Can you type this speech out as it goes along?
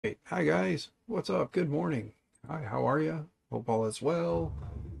Hey, hi guys, what's up? Good morning. Hi, how are you? Hope all is well.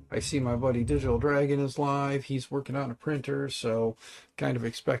 I see my buddy Digital Dragon is live. He's working on a printer, so kind of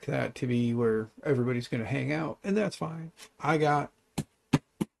expect that to be where everybody's going to hang out, and that's fine. I got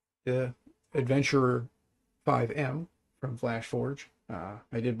the Adventurer 5M from FlashForge.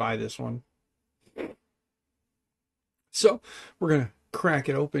 I did buy this one, so we're going to crack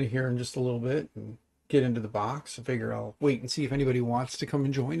it open here in just a little bit and get into the box. I figure I'll wait and see if anybody wants to come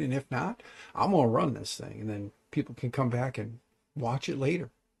and join, and if not, I'm gonna run this thing, and then people can come back and watch it later.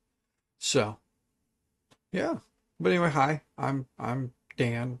 So yeah. But anyway, hi. I'm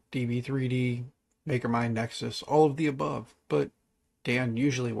Dan, DB3D, MakerMind Nexus, all of the above. But Dan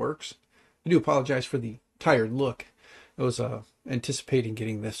usually works. I do apologize for the tired look. I was anticipating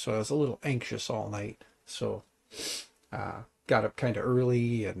getting this, so I was a little anxious all night. So got up kind of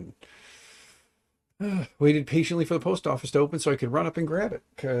early and waited patiently for the post office to open so I could run up and grab it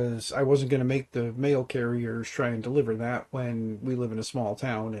because I wasn't going to make the mail carriers try and deliver that when we live in a small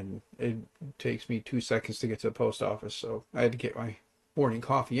town and it takes me 2 seconds to get to the post office. So I had to get my morning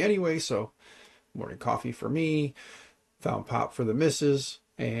coffee anyway. So morning coffee for me, found pop for the missus,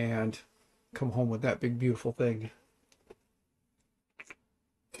 and come home with that big beautiful thing.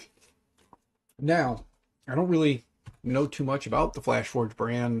 Now, I don't really know too much about the FlashForge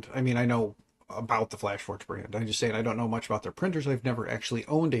brand. I mean, I know about the FlashForge brand. I'm just saying I don't know much about their printers. I've never actually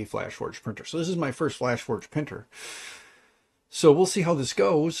owned a FlashForge printer. So this is my first FlashForge printer. So we'll see how this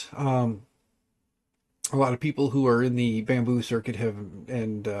goes. A lot of people who are in the bamboo circuit have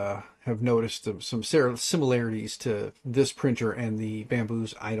noticed some similarities to this printer and the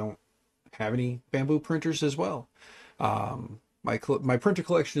bamboos. I don't have any bamboo printers as well. My printer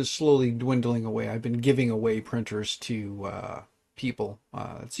collection is slowly dwindling away. I've been giving away printers to people.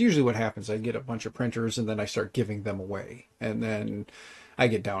 It's usually what happens. I get a bunch of printers and then I start giving them away, and then I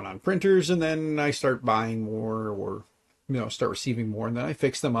get down on printers and then I start buying more, or start receiving more, and then I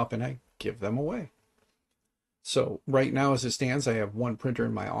fix them up and I give them away. So right now, as it stands, I have one printer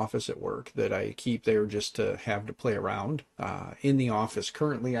in my office at work that I keep there just to have to play around. In the office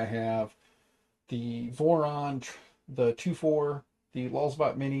currently, I have the Voron, the 2.4, the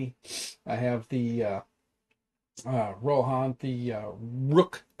Lulzbot Mini. I have the Rohan, the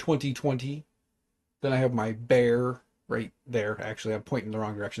Rook 2020. Then I have my Bear right there. Actually, I'm pointing in the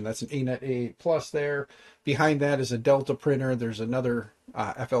wrong direction. That's an ANET A8 Plus there. Behind that is a Delta printer. There's another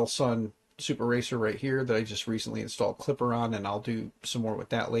FL Sun Super Racer right here that I just recently installed Clipper on, and I'll do some more with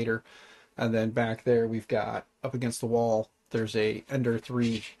that later. And then back there, we've got up against the wall, there's a Ender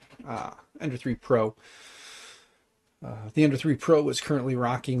 3, Ender 3 Pro. The Ender 3 Pro is currently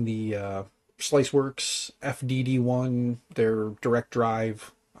rocking the SliceWorks FDD1, their direct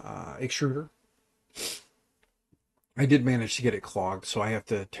drive extruder. I did manage to get it clogged, so I have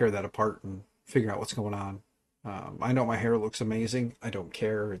to tear that apart and figure out what's going on. I know my hair looks amazing. I don't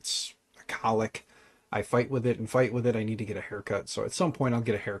care. It's a colic. I fight with it and fight with it. I need to get a haircut. So at some point I'll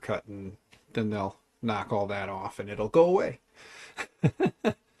get a haircut and then they'll knock all that off and it'll go away.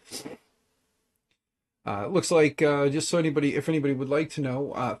 It looks like just so if anybody would like to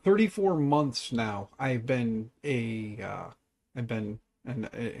know, 34 months now I've been a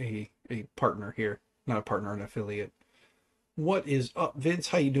partner here, not a partner, an affiliate. What is up, Vince?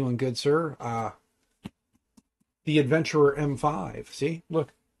 How you doing, good sir? The Adventurer M5. See,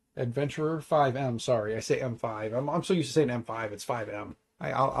 look, Adventurer 5M. Sorry, I say M5. I'm so used to saying M5. It's 5M.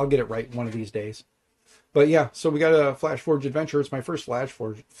 I'll get it right one of these days. But yeah, so we got a FlashForge Adventurer. It's my first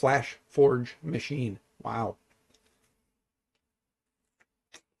FlashForge machine. Wow.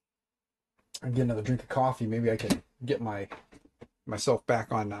 I get another drink of coffee. Maybe I can get myself back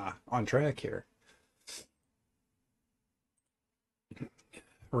on track here.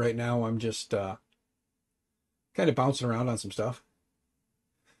 Right now, I'm just kind of bouncing around on some stuff.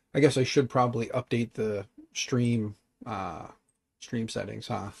 I guess I should probably update the uh, stream settings,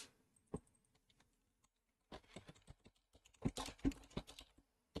 huh?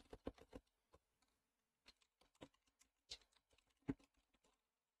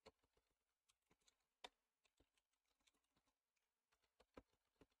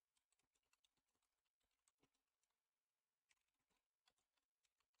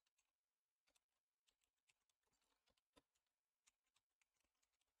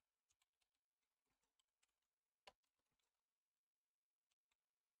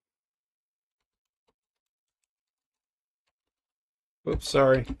 Oops,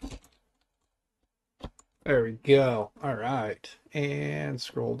 sorry. There we go. All right. And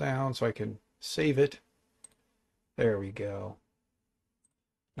scroll down so I can save it. There we go.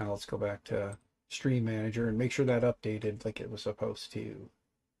 Now let's go back to Stream Manager and make sure that updated like it was supposed to.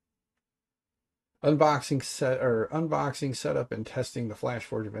 Unboxing, setup, and testing the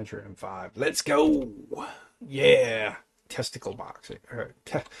FlashForge Adventurer M5. Let's go! Yeah, testicle boxing.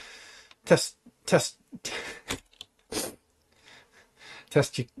 Test, test,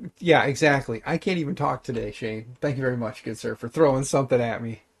 test. Yeah, exactly. I can't even talk today, Shane. Thank you very much, good sir, for throwing something at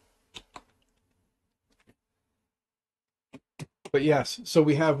me. But yes, so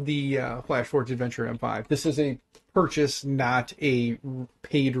we have the FlashForge Adventurer M5. This is a purchase, not a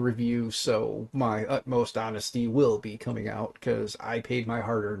paid review, so my utmost honesty will be coming out because I paid my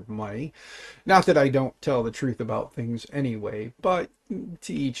hard-earned money. Not that I don't tell the truth about things anyway, but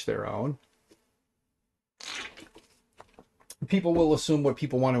to each their own. People will assume what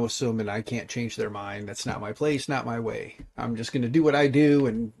people want to assume, and I can't change their mind. That's not my place, not my way. I'm just going to do what I do,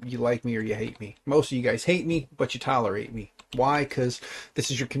 and you like me or you hate me. Most of you guys hate me, but you tolerate me. Why? Because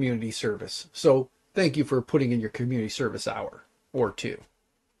this is your community service. So thank you for putting in your community service hour or two,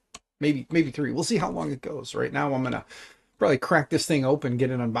 maybe three. We'll see how long it goes. Right now, I'm going to probably crack this thing open,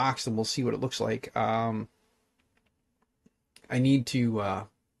 get it unboxed, and we'll see what it looks like. I need to,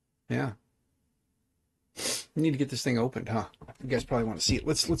 yeah. I need to get this thing opened, huh? You guys probably want to see it.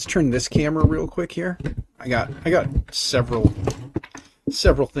 Let's turn this camera real quick here. I got several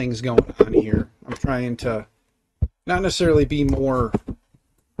things going on here. I'm trying to not necessarily be more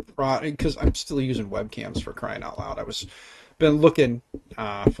because I'm still using webcams, for crying out loud. I was been looking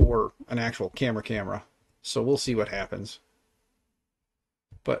for an actual camera, so we'll see what happens.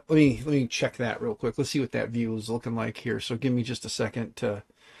 But let me check that real quick. Let's see what that view is looking like here. So give me just a second to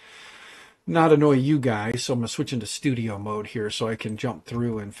not annoy you guys, so I'm going to switch into studio mode here so I can jump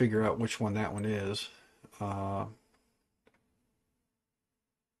through and figure out which one that one is. I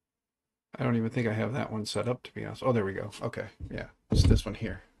don't even think I have that one set up, to be honest. Oh, there we go. Okay, yeah, it's this one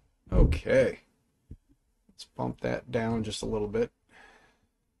here. Okay. Let's bump that down just a little bit.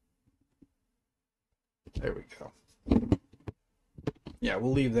 There we go. Yeah,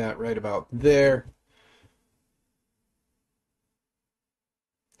 we'll leave that right about there.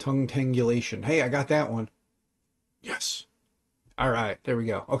 Tongue tangulation. Hey, I got that one. Yes. All right, there we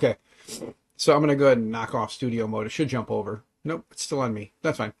go. Okay. So I'm going to go ahead and knock off studio mode. It should jump over. Nope, it's still on me.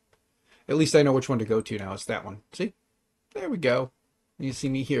 That's fine. At least I know which one to go to now. It's that one. See? There we go. You see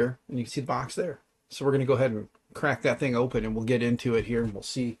me here, and you can see the box there. So we're going to go ahead and crack that thing open, and we'll get into it here, and we'll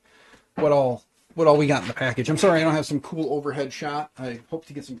see what all we got in the package. I'm sorry I don't have some cool overhead shot. I hope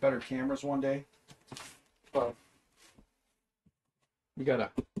to get some better cameras one day. But we got to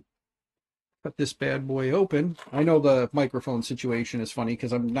cut this bad boy open. I know the microphone situation is funny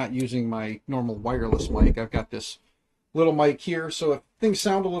because I'm not using my normal wireless mic. I've got this little mic here, so if things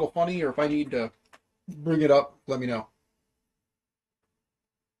sound a little funny or if I need to bring it up, let me know.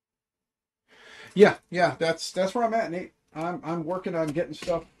 Yeah, that's where I'm at, Nate. I'm working on getting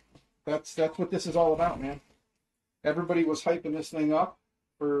stuff. That's what this is all about, man. Everybody was hyping this thing up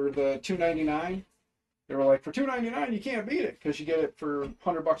for the $299. They were like, for $299 you can't beat it because you get it for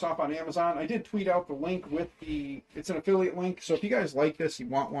 $100 off on Amazon. I did tweet out the link with it's an affiliate link. So if you guys like this, you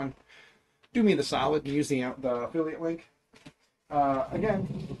want one, do me the solid and use the affiliate link.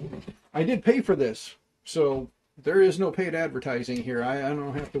 Again, I did pay for this, so there is no paid advertising here. I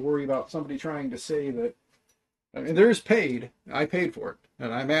don't have to worry about somebody trying to say that. I mean, there is paid. I paid for it,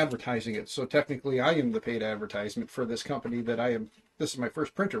 and I'm advertising it. So technically, I am the paid advertisement for this company that this is my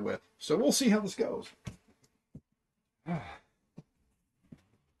first printer with. So we'll see how this goes.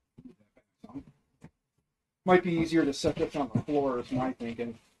 Might be easier to set this on the floor, is my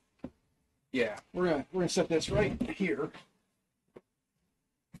thinking. Yeah, we're gonna set this right here.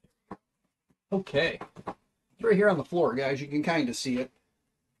 Okay, it's right here on the floor, guys. You can kind of see it,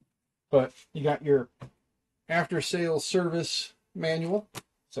 but you got your after-sales service manual.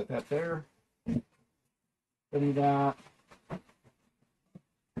 Set that there. Then you got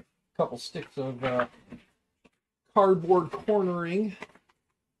a couple sticks of cardboard cornering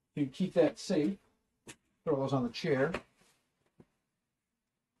to keep that safe. Throw those on the chair.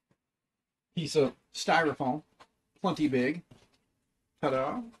 Piece of styrofoam, plenty big.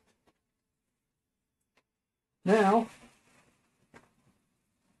 Ta-da. Now,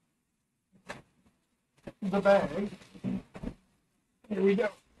 the bag. Here we go.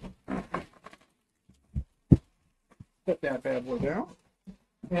 Put that bad boy down.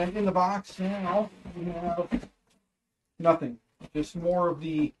 And in the box now, we have nothing. Just more of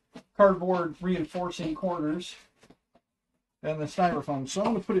the cardboard reinforcing corners and the styrofoam. So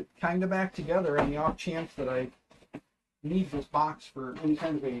I'm going to put it kind of back together on the off chance that I need this box for any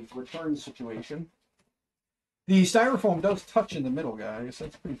kind of a return situation. The styrofoam does touch in the middle, guys.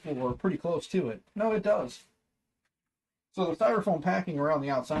 That's pretty cool, or pretty close to it. No, it does. So the styrofoam packing around the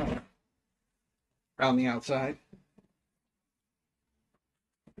outside around the outside.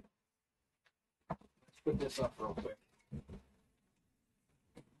 Let's put this up real quick.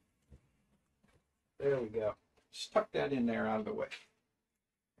 There we go. Just tuck that in there out of the way.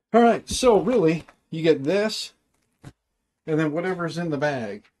 All right, so really, you get this, and then whatever's in the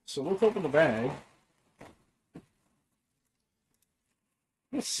bag. So let's open the bag.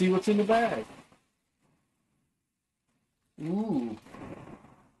 Let's see what's in the bag. Ooh.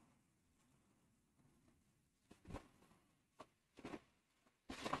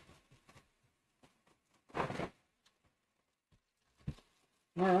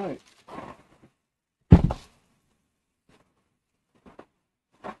 All right.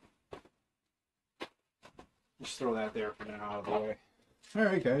 Just throw that there for now out of the way. All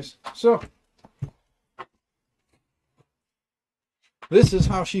right, guys. So this is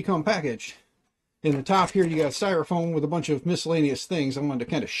how she come packaged. In the top here, you got styrofoam with a bunch of miscellaneous things. I wanted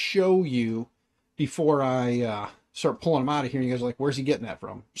to kind of show you before I start pulling them out of here. You guys are like, where's he getting that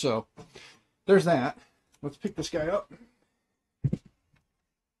from? So there's that. Let's pick this guy up.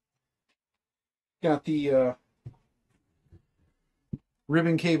 Got the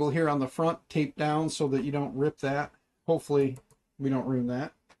ribbon cable here on the front taped down so that you don't rip that. Hopefully we don't ruin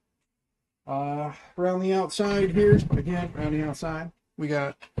that. Around the outside here, again, around the outside, we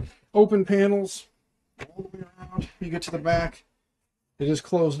got open panels all the way around. You get to the back, it is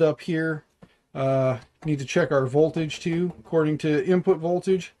closed up here. Need to check our voltage too. According to input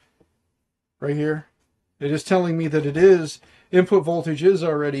voltage, right here, it is telling me that it is, input voltage is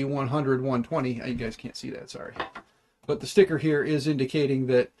already 100, 120. You guys can't see that, sorry. But the sticker here is indicating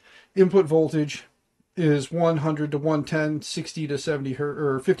that input voltage is 100 to 110, 60 to 70 hertz,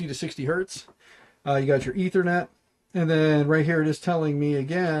 or 50 to 60 hertz. You got your Ethernet, and then right here it is telling me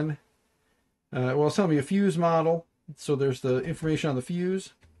again. Well, it's telling me a fuse model, so there's the information on the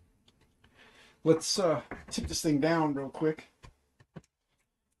fuse. Let's tip this thing down real quick.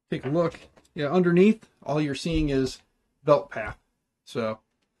 Take a look. Yeah, underneath, all you're seeing is belt path. So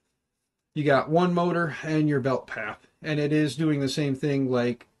you got one motor and your belt path, and it is doing the same thing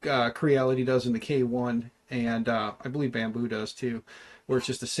like Creality does in the K1, and I believe Bamboo does too, where it's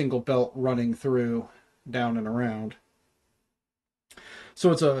just a single belt running through, down and around.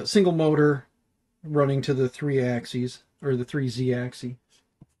 So it's a single motor running to the 3 axes, or the 3 Z axes.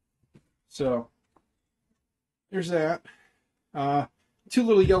 So there's that. 2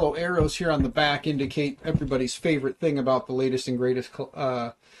 little yellow arrows here on the back indicate everybody's favorite thing about the latest and greatest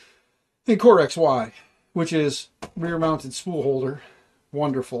in Core XY, which is rear mounted spool holder.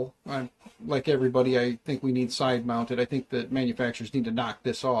 Wonderful. Like everybody, I think we need side mounted. I think that manufacturers need to knock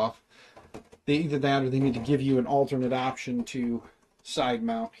this off. Either that or they need to give you an alternate option to side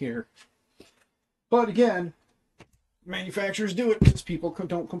mount here. But again, manufacturers do it because people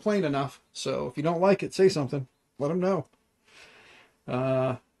don't complain enough. So if you don't like it, say something. Let them know.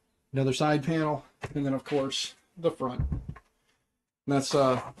 Another side panel, and then of course the front. And that's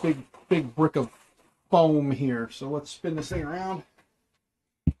a big brick of foam here. So let's spin this thing around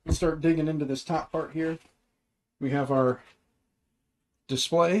and start digging into this top part here. We have our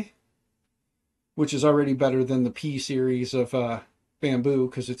display, which is already better than the P series of Bamboo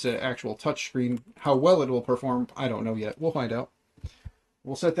because it's an actual touchscreen. How well it will perform, I don't know yet. We'll find out.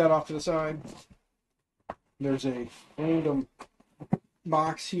 We'll set that off to the side. There's a random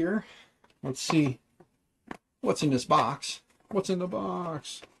box here. Let's see what's in this box. What's in the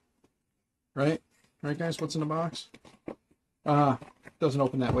box? Right guys, what's in the box? Doesn't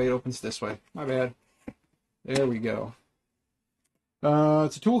open that way, it opens this way. My bad. There we go.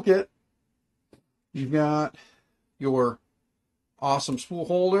 It's a toolkit. You've got your awesome spool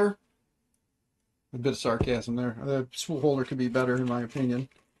holder. A bit of sarcasm there. The spool holder could be better in my opinion.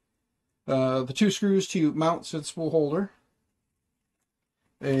 The 2 screws to mount said spool holder.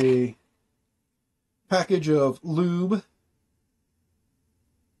 A package of lube,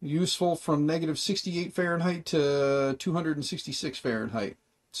 useful from -68 Fahrenheit to 266 Fahrenheit.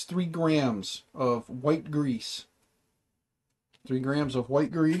 It's 3 grams of white grease. 3 grams of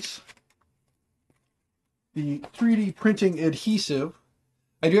white grease. The 3D printing adhesive.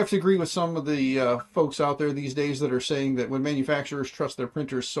 I do have to agree with some of the folks out there these days that are saying that when manufacturers trust their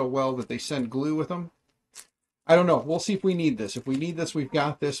printers so well that they send glue with them. I don't know. We'll see if we need this. If we need this, we've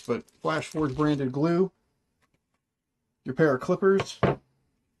got this. But FlashForge branded glue. Your pair of clippers.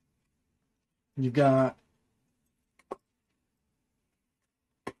 You've got...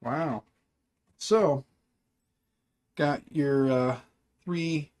 Wow. So, got your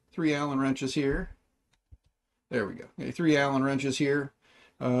 3 Allen wrenches here. There we go. Okay, 3 Allen wrenches here.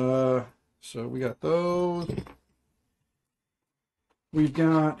 So we got those. We've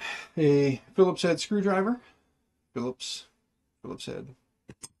got a Phillips head screwdriver. Phillips head.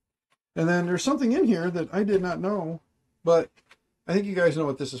 And then there's something in here that I did not know, but I think you guys know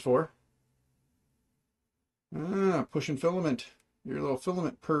what this is for. Pushing filament. Your little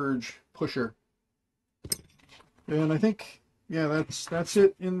filament purge pusher. And I think, yeah, that's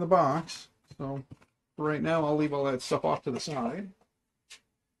it in the box. So for right now, I'll leave all that stuff off to the side.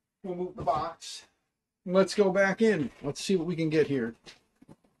 We'll move the box. Let's go back in. Let's see what we can get here.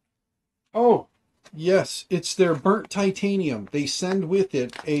 Oh, yes, it's their burnt titanium. They send with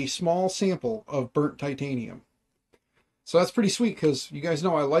it a small sample of burnt titanium. So that's pretty sweet because you guys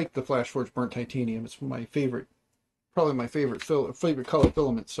know I like the FlashForge burnt titanium. It's my favorite, probably my favorite color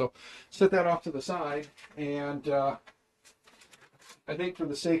filament. So set that off to the side, and I think for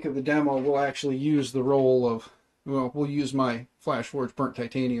the sake of the demo, we'll actually use the roll of, well, we'll use my FlashForge burnt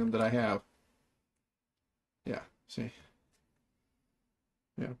titanium that I have. Yeah, see.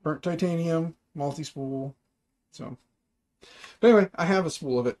 Yeah, burnt titanium, multi-spool. So, but anyway, I have a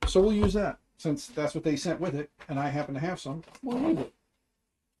spool of it, so we'll use that since that's what they sent with it, and I happen to have some. We'll use it.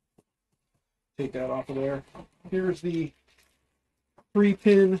 Take that off of there. Here's the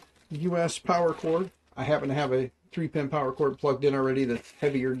 3-pin US power cord. I happen to have a 3-pin power cord plugged in already that's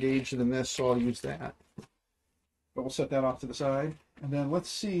heavier gauge than this, so I'll use that. But we'll set that off to the side, and then let's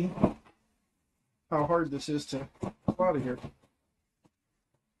see how hard this is to pull out of here.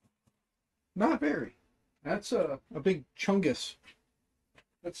 Not very. That's a big chungus.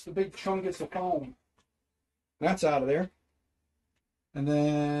 That's the big chungus of foam. That's out of there. And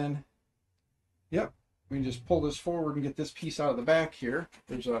then, yep, we can just pull this forward and get this piece out of the back here.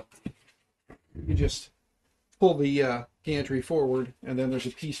 You just pull the gantry forward, and then there's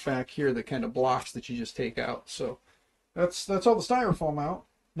a piece back here that kind of blocks that you just take out. So that's all the styrofoam out.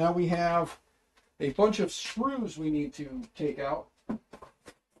 Now we have a bunch of screws we need to take out.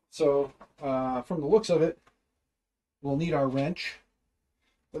 So from the looks of it, we'll need our wrench.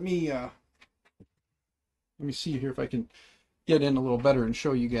 Let me see here if I can get in a little better and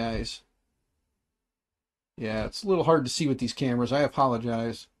show you guys. Yeah, it's a little hard to see with these cameras. I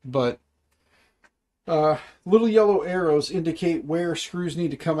apologize, but little yellow arrows indicate where screws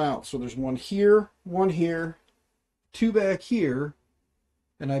need to come out. So there's one here, 2 back here,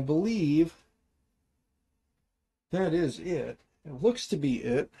 and I believe that is it. It looks to be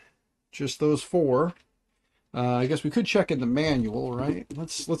it. Just those 4. I guess we could check in the manual, right?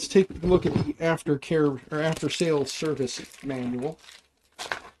 Let's take a look at the aftercare or after sales service manual.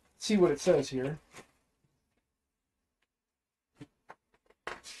 See what it says here.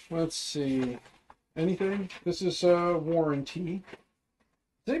 Let's see. Anything? This is warranty.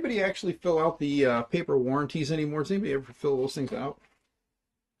 Does anybody actually fill out the paper warranties anymore? Does anybody ever fill those things out?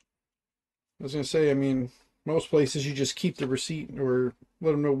 I was going to say, I mean, most places you just keep the receipt or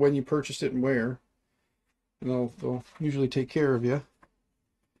let them know when you purchased it and where. And they'll usually take care of you.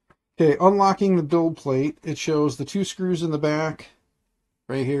 Okay, unlocking the build plate. It shows the 2 screws in the back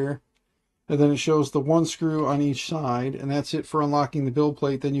right here. And then it shows the 1 screw on each side. And that's it for unlocking the build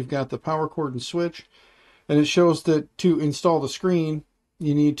plate. Then you've got the power cord and switch. And it shows that to install the screen,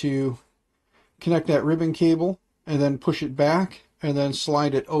 you need to connect that ribbon cable and then push it back and then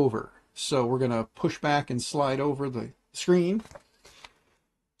slide it over. So we're going to push back and slide over the screen.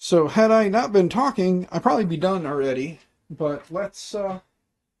 So had I not been talking, I'd probably be done already. But let's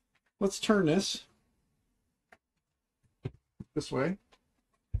turn this way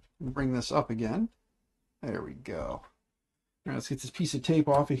and bring this up again. There we go. All right, let's get this piece of tape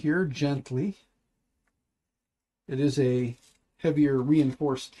off of here gently. It is a heavier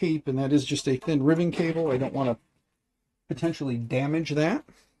reinforced tape, and that is just a thin ribbon cable. I don't want to potentially damage that.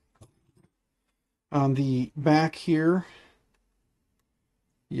 On the back here,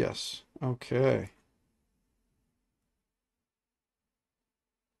 yes, okay.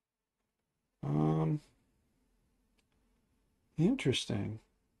 Interesting.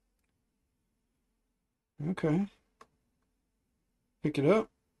 Okay. Pick it up.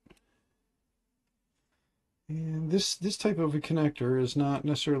 And this type of a connector is not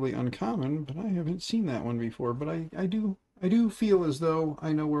necessarily uncommon, but I haven't seen that one before. But I do feel as though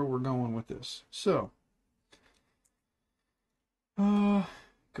I know where we're going with this. So,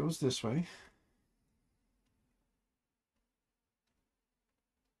 goes this way.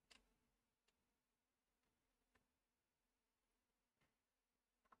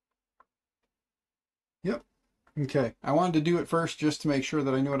 Yep. Okay. I wanted to do it first just to make sure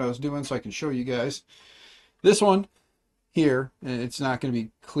that I knew what I was doing so I can show you guys. This one here, and it's not going to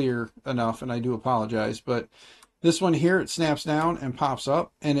be clear enough, and I do apologize, but this one here, it snaps down and pops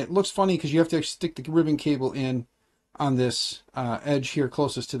up, and it looks funny because you have to stick the ribbon cable in on this edge here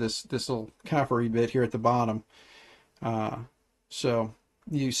closest to this little coppery bit here at the bottom. So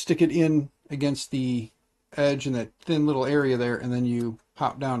you stick it in against the edge in that thin little area there, and then you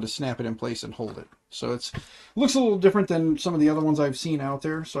pop down to snap it in place and hold it. So it looks a little different than some of the other ones I've seen out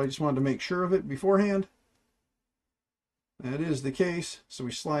there, so I just wanted to make sure of it beforehand. That is the case. So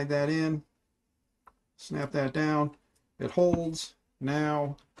we slide that in, snap that down, it holds.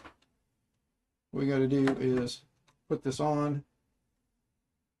 Now what we got to do is put this on.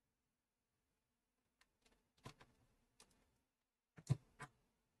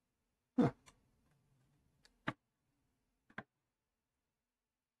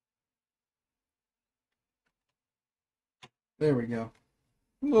 There we go.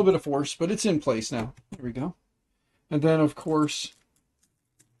 A little bit of force, but it's in place now. There we go. And then, of course,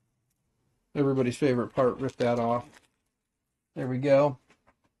 everybody's favorite part, rip that off. There we go.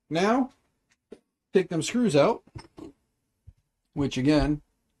 Now, take them screws out, which again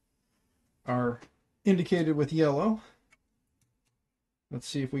are indicated with yellow. Let's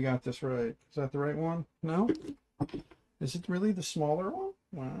see if we got this right. Is that the right one? No? Is it really the smaller one?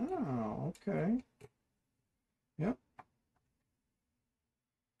 Wow, okay. Yep.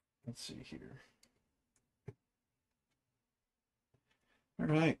 Let's see here. All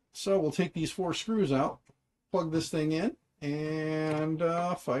right, so we'll take these 4 screws out, plug this thing in, and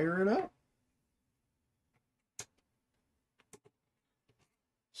fire it up.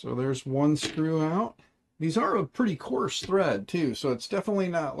 So there's 1 screw out. These are a pretty coarse thread too, so it's definitely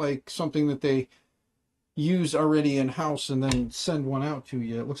not like something that they use already in-house and then send one out to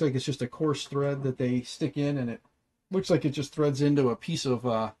you. It looks like it's just a coarse thread that they stick in, and it looks like it just threads into a piece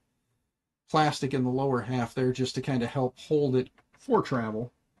of plastic in the lower half there just to kind of help hold it for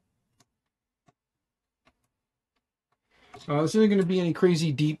travel. This isn't going to be any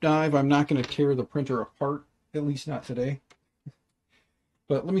crazy deep dive. I'm not going to tear the printer apart, at least not today.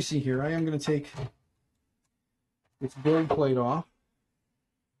 But let me see here. I am going to take its build plate off.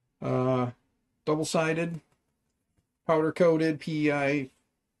 Double-sided, powder-coated PEI.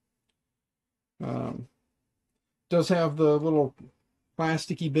 Does have the little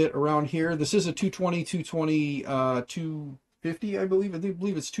plasticky bit around here. This is a 220, 220, 250, I believe. I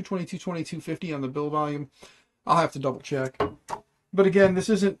believe it's 220, 220, 250 on the build volume. I'll have to double check. But again, this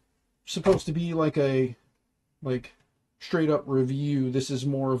isn't supposed to be like a straight up review. This is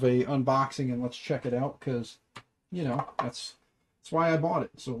more of a unboxing and let's check it out, because, you know, that's why I bought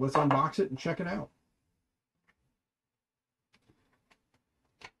it. So let's unbox it and check it out.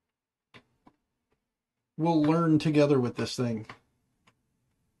 We'll learn together with this thing.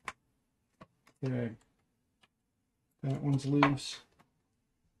 Okay. That one's loose.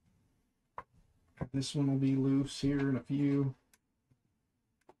 This one will be loose here in a few.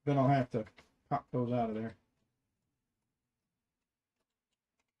 Then I'll have to pop those out of there.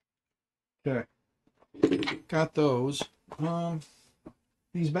 Okay. Got those.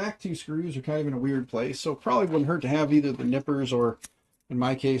 These back 2 screws are kind of in a weird place, so it probably wouldn't hurt to have either the nippers or, in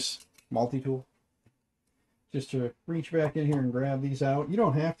my case, multi-tool. Just to reach back in here and grab these out. You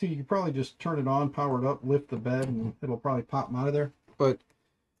don't have to. You can probably just turn it on, power it up, lift the bed, and it'll probably pop them out of there. But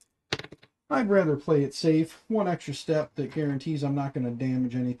I'd rather play it safe. One extra step that guarantees I'm not going to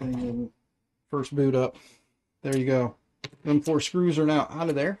damage anything in first boot up. There you go. Them 4 screws are now out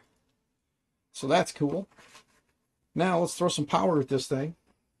of there. So that's cool. Now let's throw some power at this thing.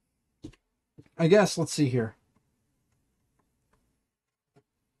 I guess, let's see here.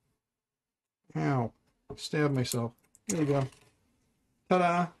 Ow. Stab myself. There we go.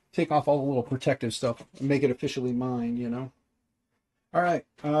 Ta-da. Take off all the little protective stuff and make it officially mine, you know. All right.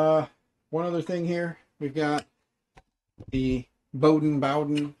 One other thing here. We've got the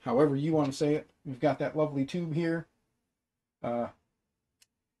Bowden, however you want to say it. We've got that lovely tube here. Let's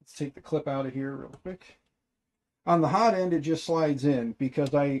take the clip out of here real quick. On the hot end, it just slides in,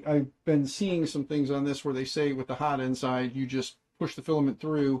 because I've been seeing some things on this where they say with the hot end side, you just push the filament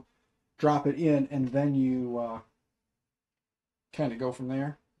through, drop it in, and then you kind of go from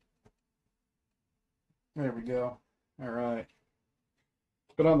there. There we go. All right.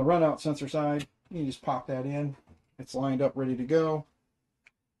 But on the runout sensor side, you just pop that in. It's lined up, ready to go.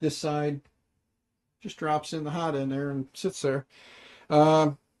 This side just drops in the hot end there and sits there.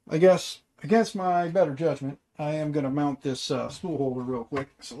 I guess, against my better judgment, I am going to mount this spool holder real quick.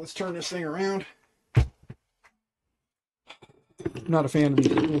 So let's turn this thing around. Not a fan of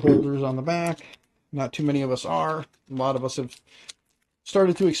these spool holders on the back. Not too many of us are. A lot of us have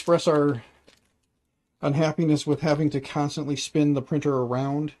started to express our unhappiness with having to constantly spin the printer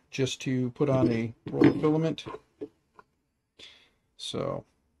around just to put on a roll of filament. So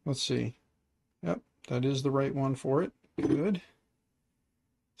let's see. Yep, that is the right one for it. Good.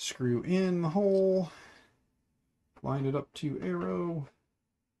 Screw in the hole. Line it up to arrow.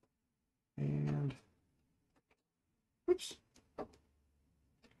 And oops.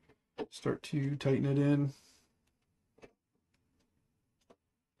 Start to tighten it in.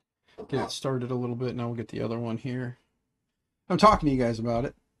 Get it started a little bit. Now we'll get the other one here. I'm talking to you guys about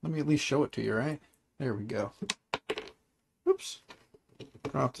it. Let me at least show it to you, right? There we go. Oops.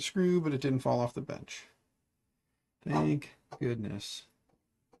 Dropped the screw, but it didn't fall off the bench. Thank goodness.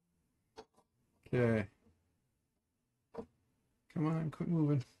 Okay. Come on, quit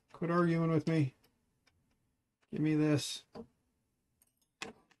moving. Quit arguing with me. Give me this.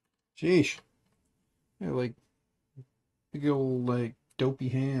 Sheesh. Yeah, like big old like dopey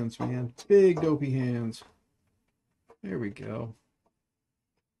hands, man. Big dopey hands. There we go.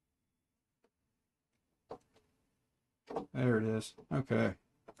 There it is. Okay.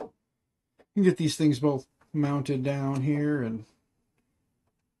 You can get these things both mounted down here, and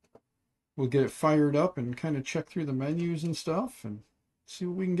we'll get it fired up and kind of check through the menus and stuff and see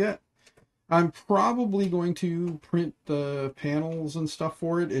what we can get. I'm probably going to print the panels and stuff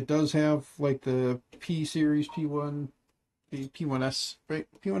for it. It does have like the P series, P1, the P1S, right?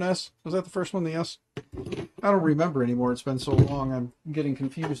 P1S? Was that the first one, the S? I don't remember anymore. It's been so long. I'm getting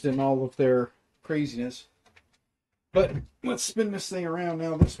confused in all of their craziness. But let's spin this thing around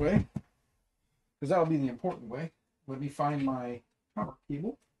now this way, because that'll be the important way. Let me find my power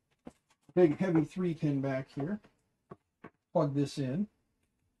cable. Big heavy 3-pin back here. Plug this in.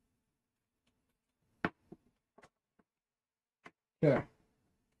 Okay.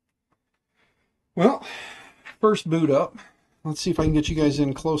 Well, first boot up. Let's see if I can get you guys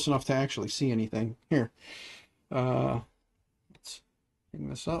in close enough to actually see anything. Here. Let's bring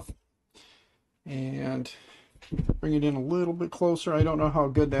this up. And bring it in a little bit closer. I don't know how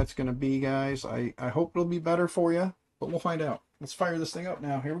good that's going to be, guys. I hope it'll be better for you, but we'll find out. Let's fire this thing up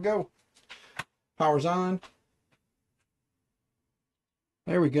now. Here we go. Power's on.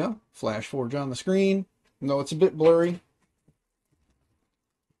 There we go. FlashForge on the screen. No, it's a bit blurry.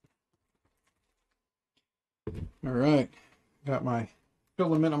 All right. Got my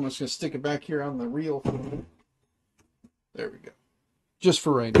filament. I'm just going to stick it back here on the reel. There we go. Just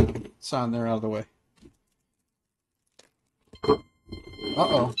for right now. It's on there out of the way.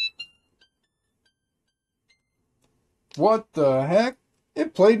 Uh-oh. What the heck?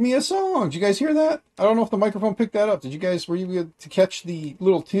 It played me a song. Did you guys hear that? I don't know if the microphone picked that up. Did you guys, were you able to catch the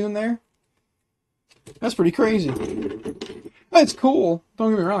little tune there? That's pretty crazy. It's cool.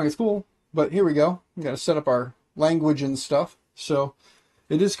 Don't get me wrong, it's cool. But here we go. We got to set up our language and stuff. So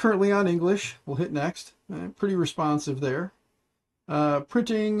it is currently on English. We'll hit next. Pretty responsive there.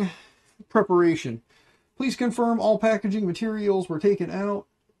 Printing preparation. Please confirm all packaging materials were taken out.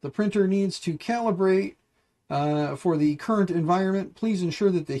 The printer needs to calibrate for the current environment. Please ensure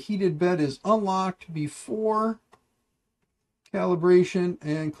that the heated bed is unlocked before calibration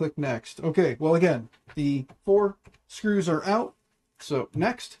and click next. Okay, well again, the 4 screws are out. So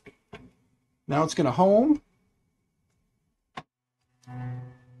next. Now it's going to home.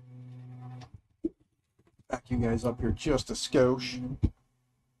 Back you guys up here just a skosh.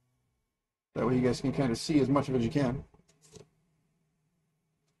 That way you guys can kind of see as much of it as you can.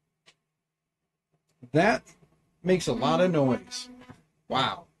 That makes a lot of noise.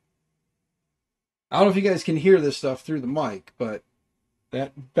 Wow. I don't know if you guys can hear this stuff through the mic, but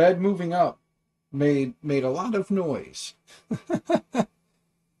that bed moving up made a lot of noise.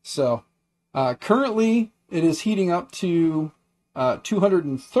 So, currently it is heating up to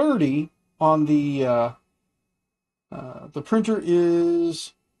 230 on the printer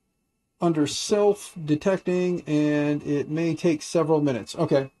is under self-detecting, and it may take several minutes.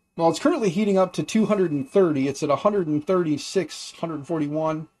 Okay, well, it's currently heating up to 230. It's at 136,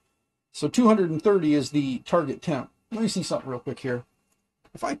 141. So 230 is the target temp. Let me see something real quick here.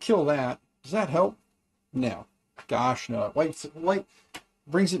 If I kill that, does that help? No. Gosh, no. Light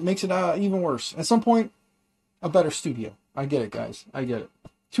brings it, makes it even worse. At some point, a better studio. I get it, guys. I get it.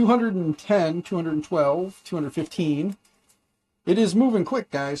 210, 212, 215. It is moving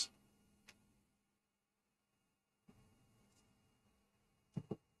quick, guys.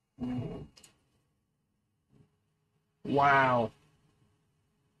 Wow.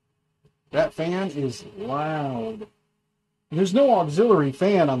 That fan is loud. There's no auxiliary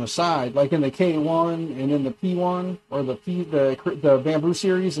fan on the side, like in the K1 and in the P1, or the Bamboo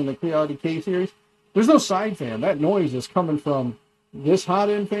series and the Creality K series. There's no side fan. That noise is coming from this hot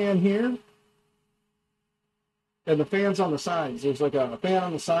end fan here, and the fans on the sides. There's like a fan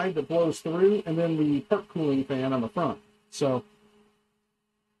on the side that blows through, and then the part cooling fan on the front. So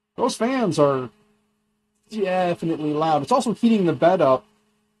those fans are definitely loud. It's also heating the bed up,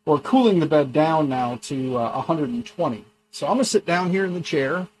 or cooling the bed down now to 120. So I'm going to sit down here in the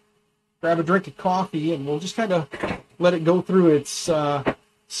chair, grab a drink of coffee, and we'll just kind of let it go through its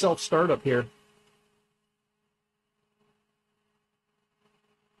self-startup here.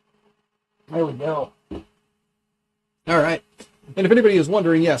 There we go. All right. And if anybody is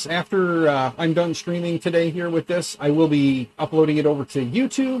wondering, yes, after I'm done streaming today here with this, I will be uploading it over to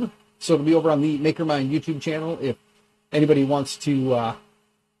YouTube. So it'll be over on the MakerMind YouTube channel if anybody wants to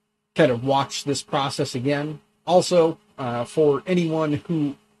kind of watch this process again. Also, for anyone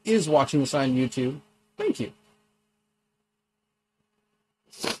who is watching this on YouTube, thank you.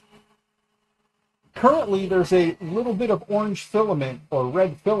 Currently, there's a little bit of orange filament or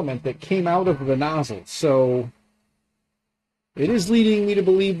red filament that came out of the nozzle. So it is leading me to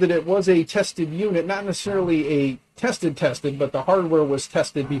believe that it was a tested unit, not necessarily a tested, but the hardware was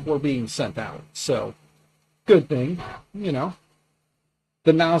tested before being sent out. So good thing, you know.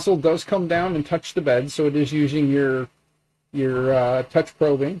 The nozzle does come down and touch the bed, so it is using your touch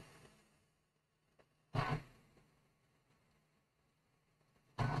probing.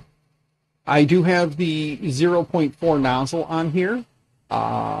 I do have the 0.4 nozzle on here.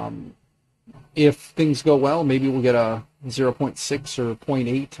 If things go well, maybe we'll get a 0.6 or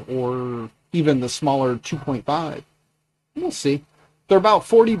 0.8 or even the smaller 2.5. We'll see. They're about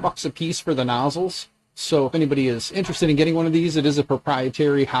 $40 a piece for the nozzles. So if anybody is interested in getting one of these, it is a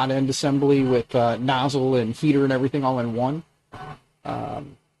proprietary hot end assembly with nozzle and heater and everything all in one.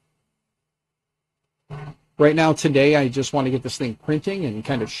 Right now, today, I just want to get this thing printing and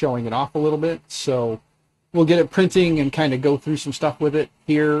kind of showing it off a little bit. So we'll get it printing and kind of go through some stuff with it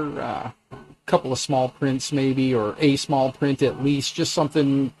here. A couple of small prints maybe, or a small print at least. Just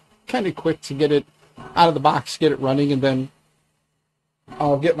something kind of quick to get it out of the box, get it running, and then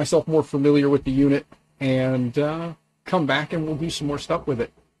I'll get myself more familiar with the unit and come back and we'll do some more stuff with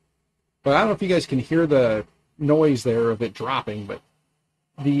it. But I don't know if you guys can hear the noise there of it dropping, but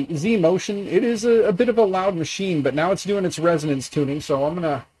the Z Motion, it is a bit of a loud machine, but now it's doing its resonance tuning, so I'm going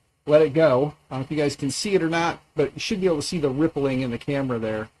to let it go. I don't know if you guys can see it or not, but you should be able to see the rippling in the camera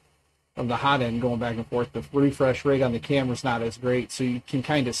there of the hot end going back and forth. The refresh rate on the camera is not as great, so you can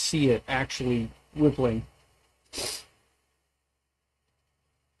kind of see it actually rippling.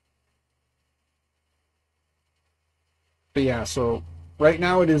 But yeah, so right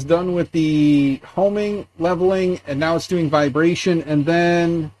now it is done with the homing, leveling, and now it's doing vibration. And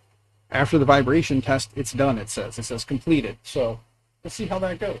then after the vibration test, it's done, it says. It says completed. So let's see how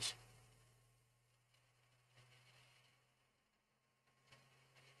that goes.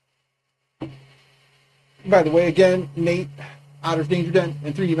 By the way, again, Nate, Otter's Danger Den,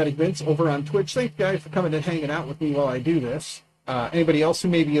 and 3D Medic Vince over on Twitch. Thank you guys for coming and hanging out with me while I do this. Anybody else who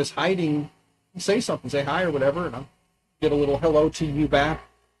maybe is hiding, say something, say hi or whatever, and I'll get a little hello to you back.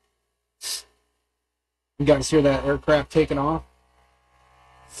 You guys hear that aircraft taking off?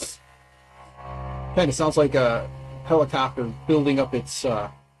 Kind of sounds like a helicopter building up its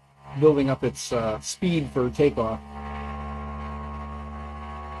speed for takeoff.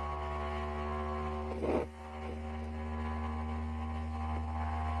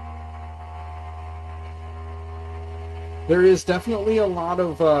 There is definitely a lot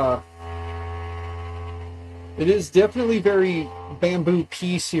of it is definitely very Bamboo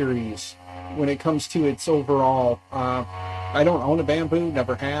P series when it comes to its overall. I don't own a Bamboo,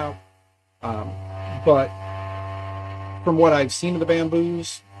 never have, but from what I've seen of the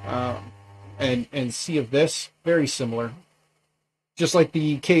Bamboos and see of this, very similar. Just like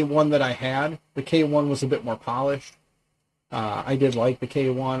the K1 that I had, the K1 was a bit more polished. I did like the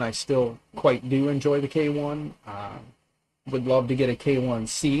K1. I still quite do enjoy the K1. Would love to get a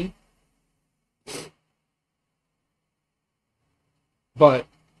K1C. But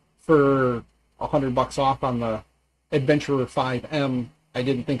for $100 off on the Adventurer 5M, I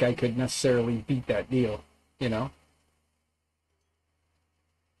didn't think I could necessarily beat that deal, you know?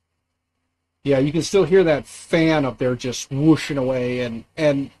 Yeah, you can still hear that fan up there just whooshing away,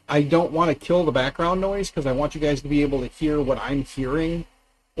 and I don't want to kill the background noise because I want you guys to be able to hear what I'm hearing,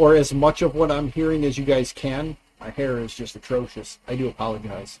 or as much of what I'm hearing as you guys can. My hair is just atrocious. I do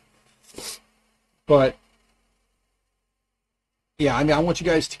apologize. But yeah, I mean, I want you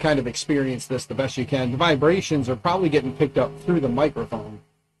guys to kind of experience this the best you can. The vibrations are probably getting picked up through the microphone,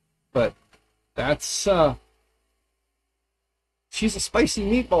 but that's she's a spicy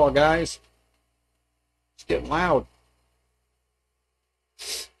meatball, guys. It's getting loud.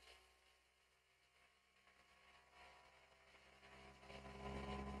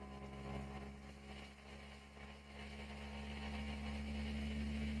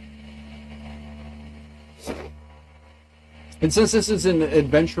 And since this is an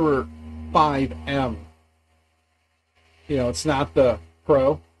Adventurer 5M, you know, it's not the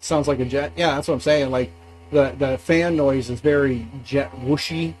Pro. It sounds like a jet. Yeah, that's what I'm saying. Like the fan noise is very jet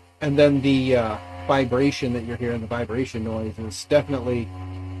whooshy, and then the vibration that you're hearing, the vibration noise, is definitely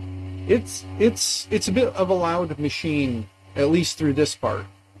it's a bit of a loud machine, at least through this part.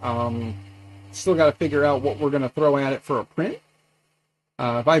 Still got to figure out what we're going to throw at it for a print.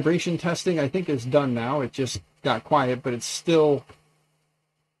 Vibration testing, I think, is done now. It just got quiet, but it's still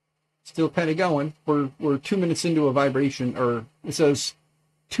kind of going. We're 2 minutes into a vibration, or it says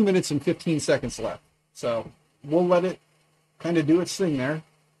 2 minutes and 15 seconds left. So we'll let it kind of do its thing there.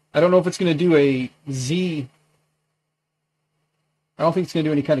 I don't know if it's going to do a Z. I don't think it's going to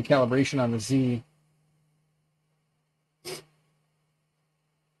do any kind of calibration on the Z.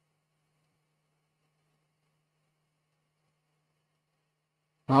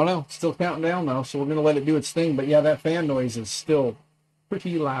 I don't know. Still counting down though, so we're going to let it do its thing. But yeah, that fan noise is still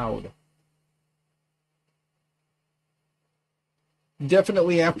pretty loud.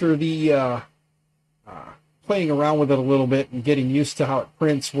 Definitely after the playing around with it a little bit and getting used to how it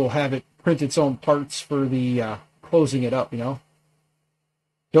prints, we'll have it print its own parts for the closing it up, you know.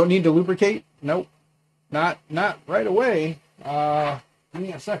 Don't need to lubricate? Nope. Not right away. Give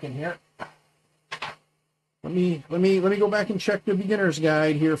me a second here. Let me go back and check the beginner's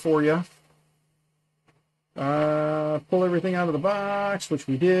guide here for you. Pull everything out of the box, which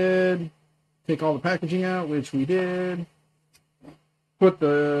we did. Take all the packaging out, which we did. Put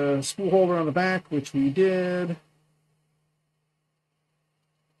the spool holder on the back, which we did.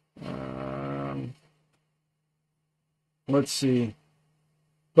 Let's see.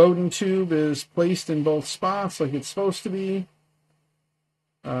 Bowden tube is placed in both spots like it's supposed to be.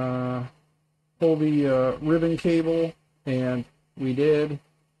 Pull the ribbon cable, and we did.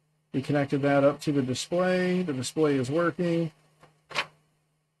 We connected that up to the display. The display is working.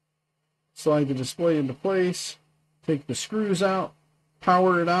 Slide the display into place. Take the screws out.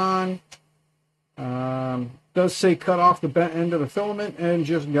 Power it on. Does say cut off the bent end of the filament and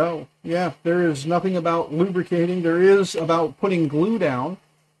just go. Yeah, there is nothing about lubricating. There is about putting glue down.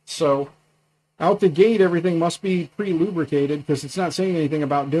 So out the gate, everything must be pre-lubricated because it's not saying anything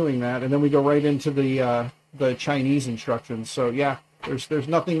about doing that. And then we go right into the Chinese instructions. So yeah, there's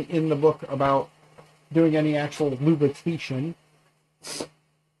nothing in the book about doing any actual lubrication.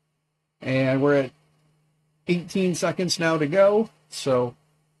 And we're at 18 seconds now to go. So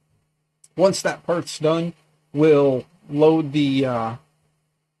once that part's done, we'll load the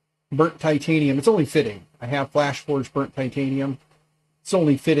burnt titanium. It's only fitting. I have FlashForge burnt titanium. It's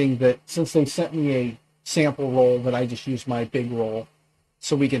only fitting that since they sent me a sample roll, that I just use my big roll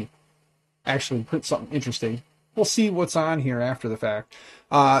so we can actually print something interesting. We'll see what's on here after the fact.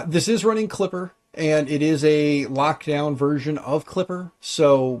 This is running Clipper, and it is a lockdown version of Clipper,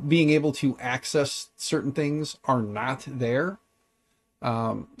 so being able to access certain things are not there.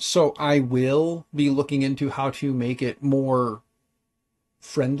 So I will be looking into how to make it more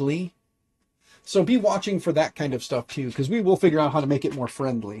friendly. So be watching for that kind of stuff too, because we will figure out how to make it more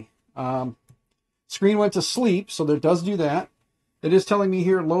friendly. Screen went to sleep, so that does do that. It is telling me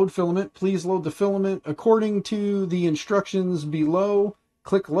here, load filament. Please load the filament according to the instructions below.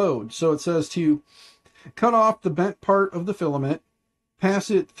 Click load. So it says to cut off the bent part of the filament, pass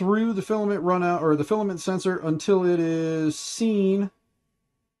it through the filament runout or the filament sensor until it is seen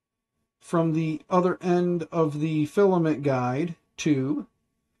from the other end of the filament guide tube,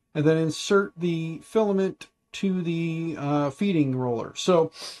 and then insert the filament to the feeding roller.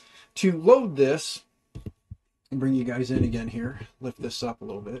 So to load this, and bring you guys in again here, lift this up a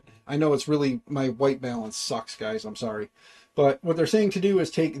little bit. I know it's really, my white balance sucks, guys, I'm sorry. But what they're saying to do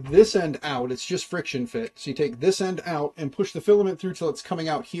is take this end out. It's just friction fit. So you take this end out and push the filament through till it's coming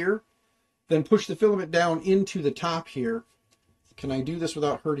out here. Then push the filament down into the top here. Can I do this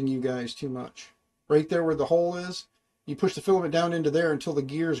without hurting you guys too much? Right there where the hole is, you push the filament down into there until the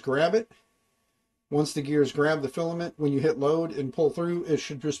gears grab it. Once the gears grab the filament, when you hit load and pull through, it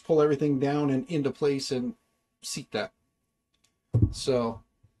should just pull everything down and into place and seat that. So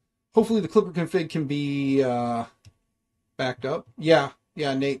hopefully the Clipper config can be backed up. Yeah,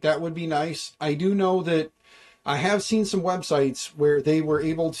 Nate, that would be nice. I do know that I have seen some websites where they were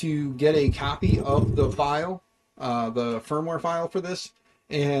able to get a copy of the file, the firmware file for this,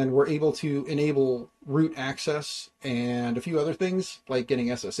 and were able to enable root access and a few other things like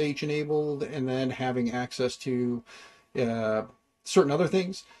getting SSH enabled and then having access to certain other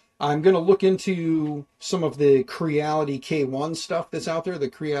things. I'm going to look into some of the Creality K1 stuff that's out there, the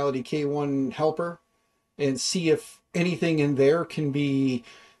Creality K1 helper, and see if anything in there can be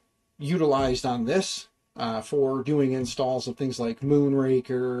utilized on this. for doing installs of things like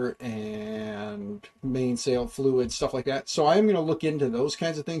Moonraker and mainsail fluid, stuff like that. So I'm going to look into those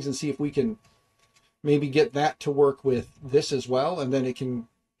kinds of things and see if we can maybe get that to work with this as well, and then it can,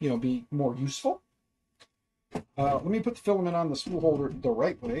 you know, be more useful. Let me put the filament on the spool holder the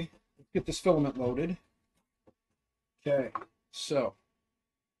right way. Let's get this filament loaded. Okay, so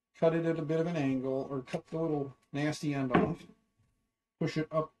cut it at a bit of an angle, or cut the little nasty end off. Push it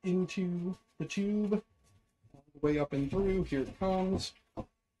up into the tube, all the way up and through. Here it comes.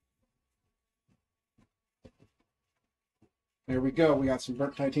 There we go. We got some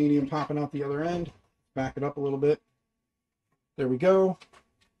burnt titanium popping out the other end. Back it up a little bit. There we go.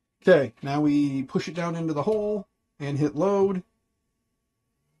 Okay, now we push it down into the hole and hit load.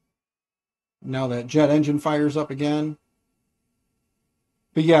 Now that jet engine fires up again.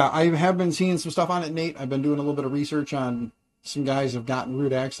 But yeah, I have been seeing some stuff on it, Nate. I've been doing a little bit of research on some guys have gotten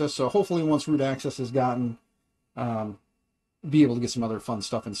root access. So hopefully once root access is gotten, be able to get some other fun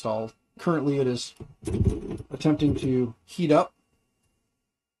stuff installed. Currently it is attempting to heat up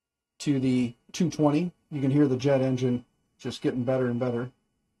to the 220. You can hear the jet engine just getting better and better.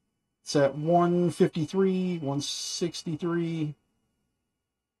 It's at 153, 163,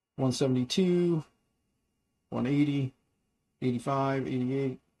 172, 180, 85,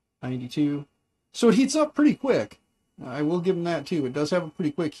 88, 92. So it heats up pretty quick. I will give them that too. It does have a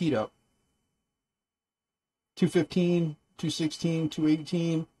pretty quick heat up. 215, 216,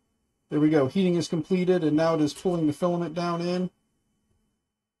 218. There we go. Heating is completed, and now it is pulling the filament down in.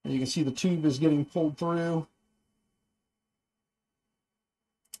 And you can see the tube is getting pulled through.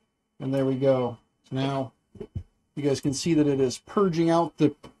 And there we go. Now you guys can see that it is purging out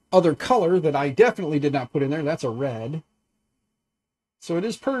the other color that I definitely did not put in there. That's a red. So it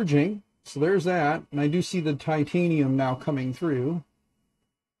is purging. So there's that. And I do see the titanium now coming through.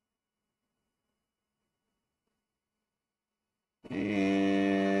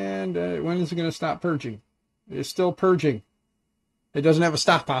 And when is it going to stop purging? It's still purging. It doesn't have a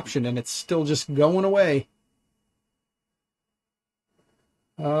stop option, and it's still just going away.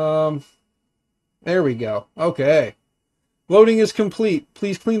 There we go. Okay. Loading is complete.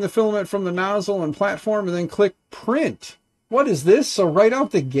 Please clean the filament from the nozzle and platform and then click print. What is this? So right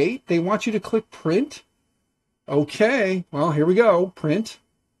out the gate, they want you to click print? Okay. Well, here we go. Print.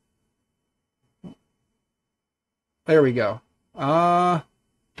 There we go.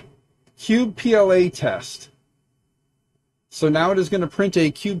 Cube PLA test. So now it is going to print a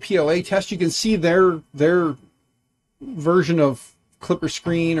Cube PLA test. You can see their version of clipper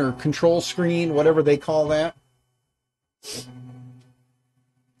screen or control screen, whatever they call that.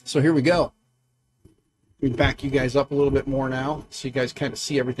 So here we go. Let me back you guys up a little bit more now so you guys kind of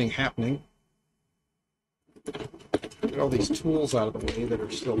see everything happening. Get all these tools out of the way that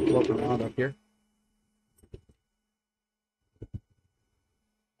are still floating around up here.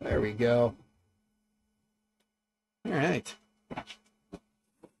 There we go. All right.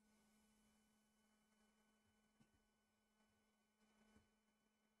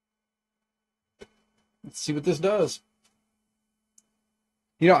 Let's see what this does.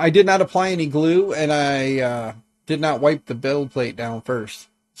 You know, I did not apply any glue, and I did not wipe the build plate down first.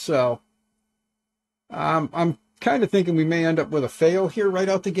 So I'm kind of thinking we may end up with a fail here right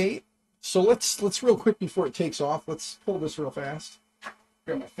out the gate. So let's real quick before it takes off, let's pull this real fast.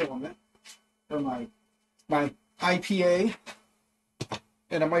 Grab my filament, or my IPA,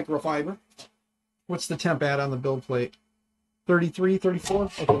 and a microfiber. What's the temp at on the build plate? 33,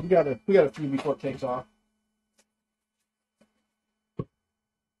 34? Okay, we got a few before it takes off.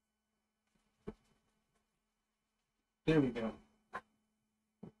 There we go.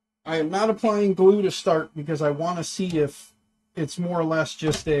 I am not applying glue to start because I want to see if it's more or less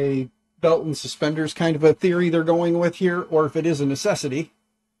just a belt and suspenders kind of a theory they're going with here, or if it is a necessity.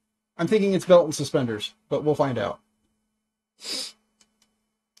 I'm thinking it's belt and suspenders, but we'll find out.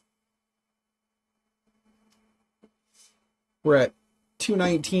 We're at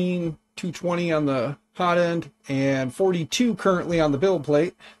 219, 220 on the hot end, and 42 currently on the build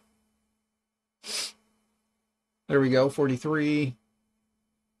plate. There we go, 43.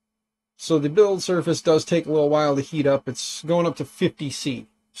 So the build surface does take a little while to heat up. It's going up to 50°C.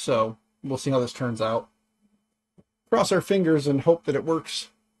 So we'll see how this turns out. Cross our fingers and hope that it works.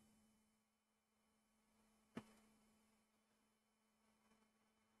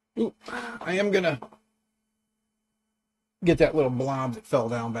 Ooh, I am going to get that little blob that fell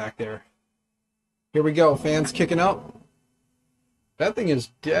down back there. Here we go, fans kicking up. That thing is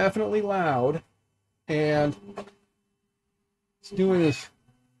definitely loud, and it's doing this.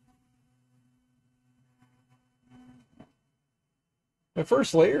 The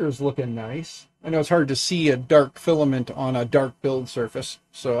first layer is looking nice. I know it's hard to see a dark filament on a dark build surface,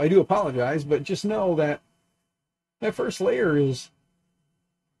 so I do apologize, but just know that that first layer is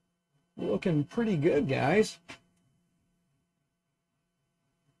looking pretty good, guys.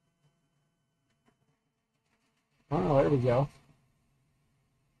 Oh, there we go.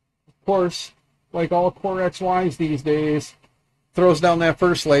 Of course, like all Core XYs these days, throws down that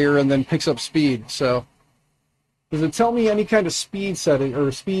first layer and then picks up speed. So, does it tell me any kind of speed setting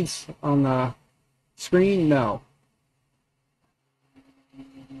or speeds on the screen? No.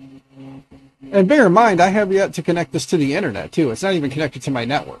 And bear in mind, I have yet to connect this to the internet too. It's not even connected to my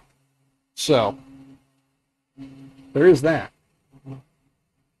network. So, there is that.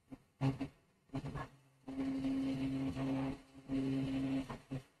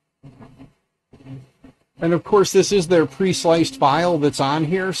 And of course, this is their pre-sliced file that's on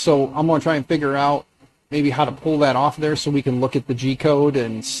here, so I'm going to try and figure out maybe how to pull that off there so we can look at the G-code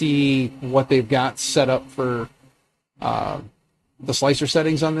and see what they've got set up for the slicer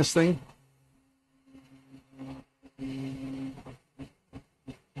settings on this thing.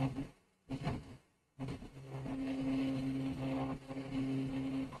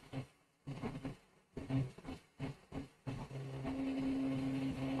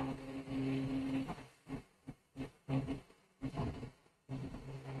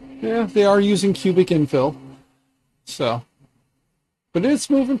 Yeah, they are using cubic infill, so, but it's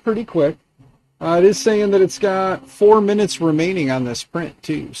moving pretty quick. It is saying that it's got 4 minutes remaining on this print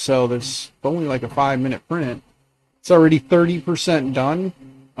too, so there's only like a 5-minute print. It's already 30% done,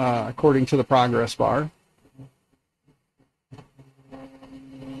 according to the progress bar.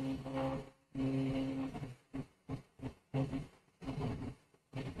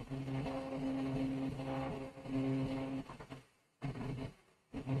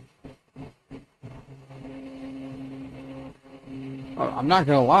 I'm not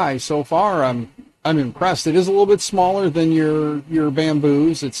gonna lie, so far I'm impressed. It is a little bit smaller than your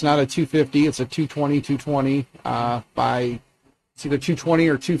bamboos. It's not a 250, it's a 220 by it's either 220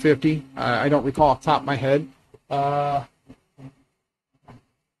 or 250. I don't recall off the top of my head. And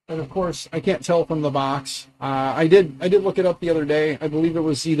of course, I can't tell from the box. I did look it up the other day. I believe it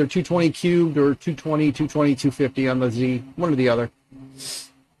was either 220 cubed or 220, 250 on the Z, one or the other.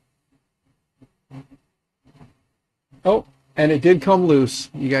 Oh, and it did come loose.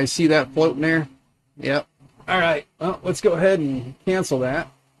 You guys see that floating there? Yep. All right. Well, let's go ahead and cancel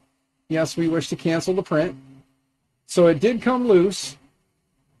that. Yes, we wish to cancel the print. So it did come loose.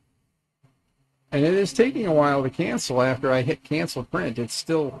 And it is taking a while to cancel after I hit cancel print. It's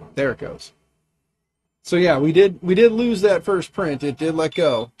still, there it goes. So yeah, we did lose that first print. It did let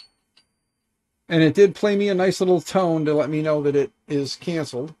go. And it did play me a nice little tone to let me know that it is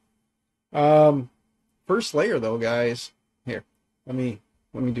canceled. First layer though, guys. Here, let me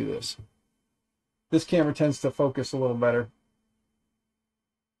do this. This camera tends to focus a little better.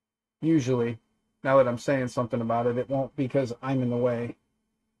 Usually, now that I'm saying something about it, it won't because I'm in the way.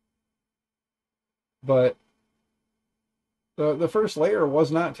 But the first layer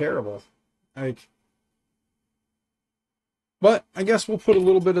was not terrible. But I guess we'll put a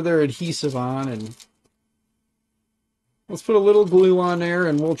little bit of their adhesive on, and let's put a little glue on there,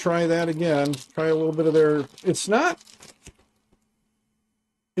 and we'll try that again. Try a little bit of their,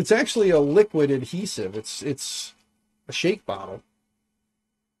 it's actually a liquid adhesive. It's a shake bottle.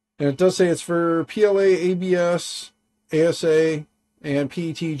 And it does say it's for PLA, ABS, ASA, and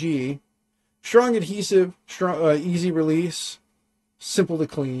PETG. Strong adhesive, easy release, simple to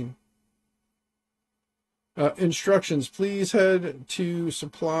clean. Instructions, please head to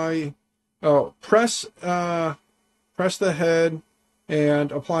supply, press the head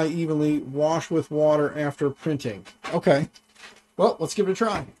and apply evenly, wash with water after printing. Okay, well, let's give it a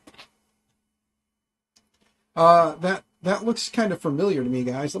try. That looks kind of familiar to me,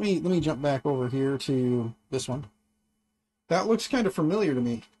 guys. Let me jump back over here to this one. That looks kind of familiar to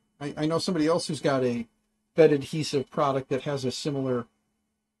me. I know somebody else who's got a bed adhesive product that has a similar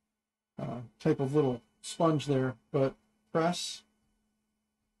type of little sponge there, but press,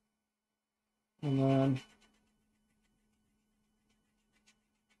 and then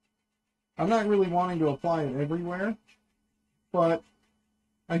I'm not really wanting to apply it everywhere, but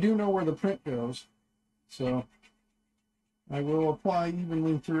I do know where the print goes, so I will apply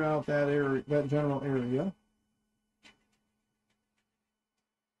evenly throughout that area, that general area.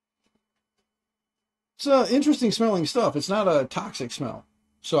 It's interesting smelling stuff. It's not a toxic smell,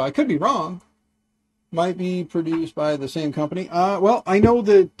 so I could be wrong. Might be produced by the same company. Well, I know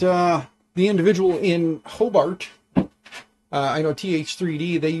that the individual in Hobart I know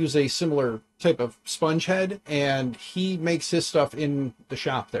TH3D, they use a similar type of sponge head, and he makes his stuff in the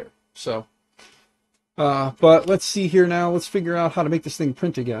shop there. So, but let's see here now. Let's figure out how to make this thing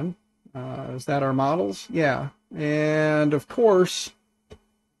print again. Is that our models? Yeah. And of course,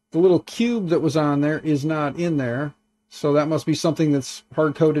 the little cube that was on there is not in there. So that must be something that's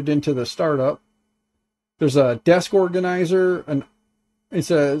hard-coded into the startup. There's a desk organizer, it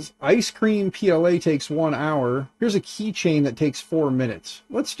says ice cream PLA takes 1 hour. Here's a keychain that takes 4 minutes.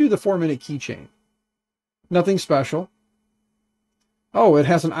 Let's do the 4-minute keychain. Nothing special. Oh, it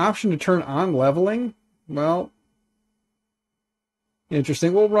has an option to turn on leveling. Well,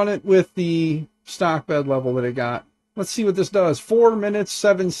 interesting. We'll run it with the stock bed level that it got. Let's see what this does. 4 minutes,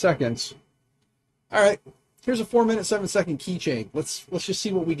 7 seconds. All right. Here's a 4-minute, 7-second keychain. Let's just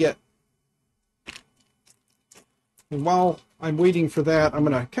see what we get. And while I'm waiting for that, I'm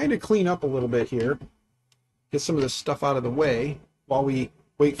going to kind of clean up a little bit here. Get some of this stuff out of the way while we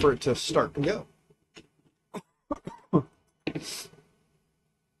wait for it to start and go.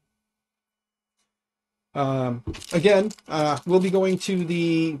 Again, we'll be going to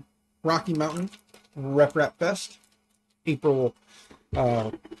the Rocky Mountain Rep Fest, April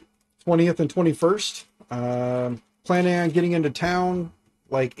 20th and 21st. Planning on getting into town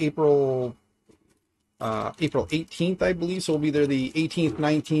like April 18th, I believe. So we'll be there the 18th,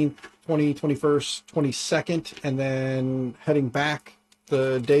 19th, 20th, 21st, 22nd, and then heading back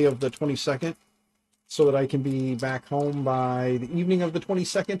the day of the 22nd so that I can be back home by the evening of the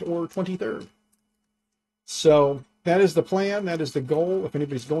 22nd or 23rd. So that is the plan. That is the goal. If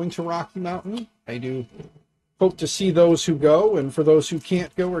anybody's going to Rocky Mountain, I do hope to see those who go. And for those who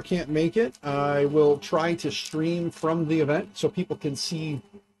can't go or can't make it, I will try to stream from the event so people can see,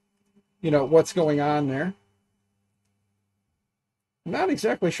 you know, what's going on there. I'm not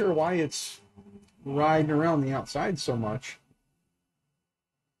exactly sure why it's riding around the outside so much.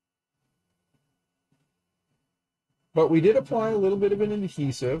 But we did apply a little bit of an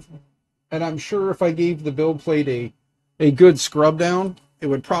adhesive. And I'm sure if I gave the build plate a good scrub down, it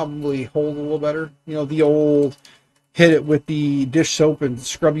would probably hold a little better. You know, the old hit it with the dish soap and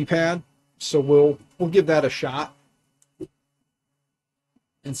scrubby pad. So we'll give that a shot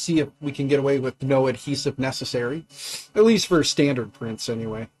and see if we can get away with no adhesive necessary, at least for standard prints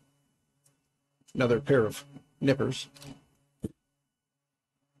anyway. Another pair of nippers.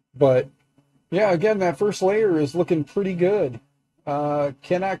 But yeah, again, that first layer is looking pretty good.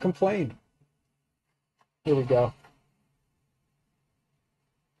 Cannot complain. Here we go.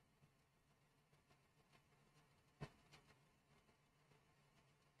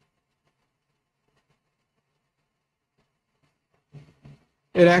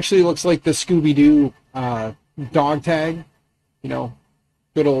 It actually looks like the Scooby-Doo dog tag. You know,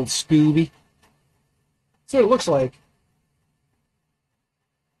 good old Scooby. That's what it looks like.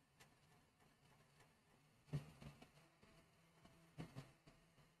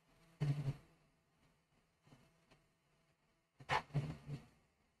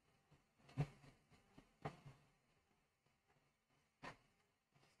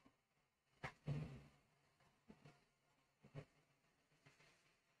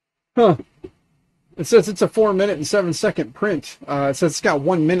 Huh. It says it's a 4-minute and 7-second print. It says it's got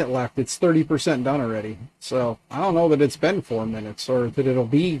 1 minute left. It's 30% done already. So I don't know that it's been 4 minutes or that it'll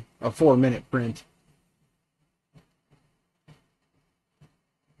be a 4-minute print.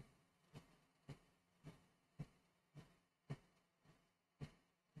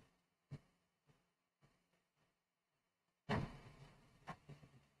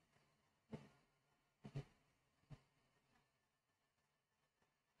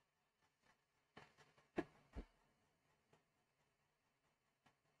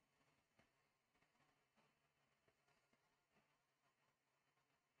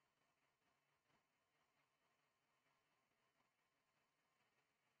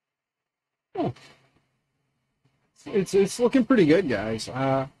 Oh. It's looking pretty good, guys.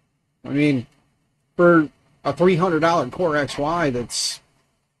 I mean, for a $300 Core XY that's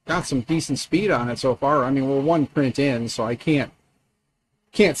got some decent speed on it so far. I mean, we're one print in, so I can't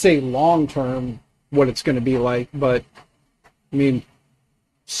say long term what it's going to be like, but I mean,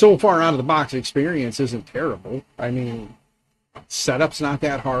 so far out of the box experience isn't terrible. I mean, setup's not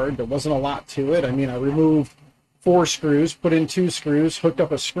that hard. There wasn't a lot to it. I mean, I removed 4 screws, put in 2 screws, hooked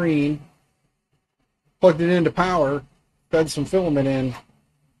up a screen, plugged it into power, fed some filament in.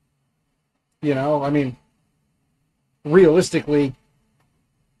 You know, I mean, realistically,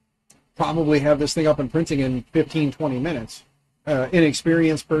 probably have this thing up and printing in 15, 20 minutes.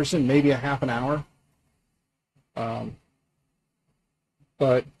 Inexperienced person, maybe a half an hour.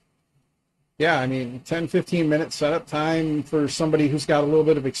 But Yeah, I mean, 10, 15 minute setup time for somebody who's got a little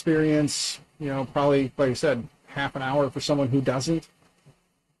bit of experience, you know, probably, like I said, half an hour for someone who doesn't.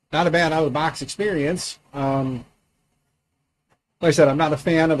 Not a bad out of the box experience. Like I said, I'm not a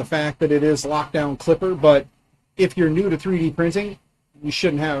fan of the fact that it is lockdown clipper, but if you're new to 3D printing, you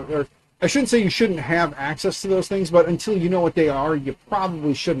shouldn't have, or I shouldn't say you shouldn't have access to those things, but until you know what they are, you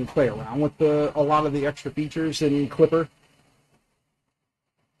probably shouldn't play around with a lot of the extra features in clipper.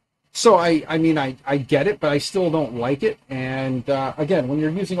 So I mean, I get it, but I still don't like it. And again, when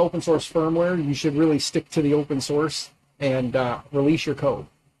you're using open source firmware, you should really stick to the open source and release your code.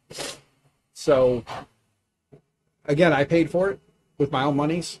 So again, I paid for it with my own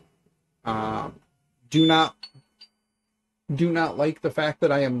monies. Do not like the fact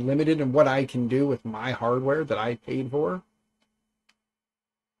that I am limited in what I can do with my hardware that I paid for.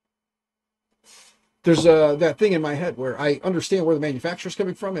 There's that thing in my head where I understand where the manufacturer's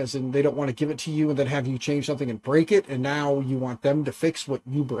coming from, as in they don't want to give it to you and then have you change something and break it, and now you want them to fix what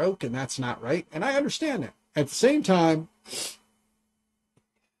you broke, and that's not right. And I understand that. At the same time,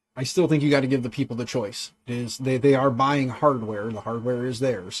 I still think you got to give the people the choice. It is they are buying hardware. The hardware is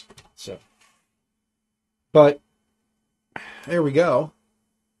theirs. So, but there we go.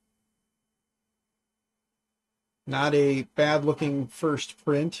 Not a bad looking first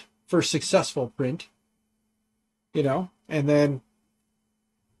successful print, you know, and then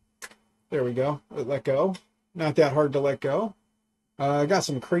there we go. Let go. Not that hard to let go. I got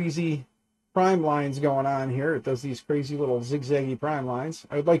some crazy prime lines going on here. It does these crazy little zigzaggy prime lines.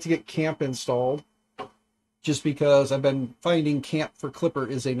 I would like to get camp installed just because I've been finding camp for clipper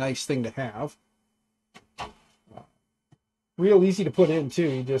is a nice thing to have. Real easy to put in too.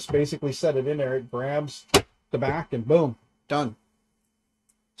 You just basically set it in there. It grabs the back and boom, done.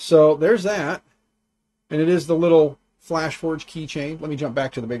 So there's that. And it is the little FlashForge keychain. Let me jump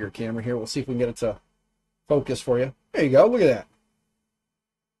back to the bigger camera here. We'll see if we can get it to focus for you. There you go. Look at that.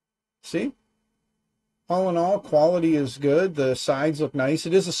 See? All in all, quality is good. The sides look nice.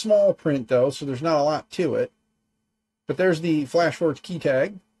 It is a small print though, so there's not a lot to it. But there's the FlashForge key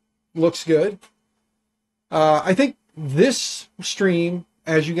tag. Looks good. I think this stream,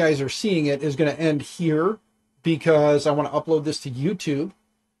 as you guys are seeing it, is going to end here because I want to upload this to YouTube.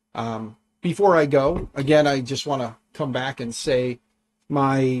 Before I go, again, I just want to come back and say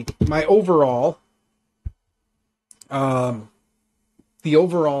my overall, the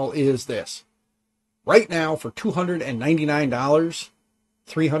overall is this. Right now for $299,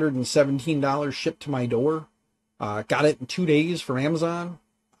 $317 shipped to my door. Got it in 2 days from Amazon.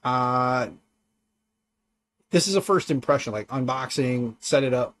 This is a first impression, like unboxing, set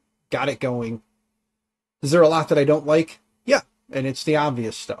it up, got it going. Is there a lot that I don't like? Yeah, and it's the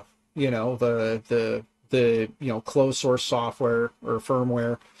obvious stuff. You know, the you know, closed source software or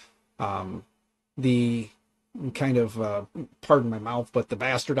firmware, the kind of pardon my mouth, but the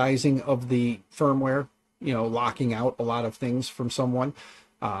bastardizing of the firmware, you know, locking out a lot of things from someone.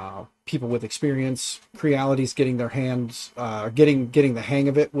 People with experience, Creality's getting their hands, getting the hang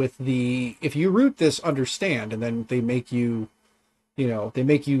of it with the, if you root this, understand, and then they make you, you know, they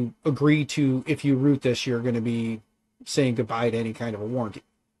make you agree to, if you root this, you're going to be saying goodbye to any kind of a warranty.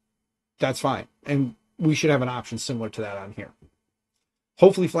 That's fine. And we should have an option similar to that on here.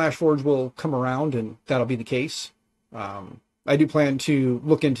 Hopefully FlashForge will come around and that'll be the case. I do plan to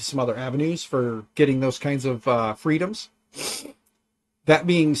look into some other avenues for getting those kinds of freedoms. That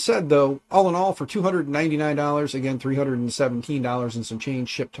being said, though, all in all, for $299, again, $317 and some change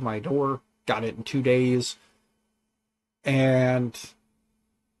shipped to my door. Got it in 2 days. And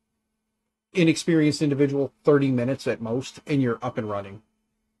inexperienced individual, 30 minutes at most, and you're up and running.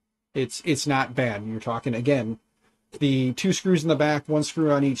 It's not bad. You're talking, again, the 2 screws in the back, 1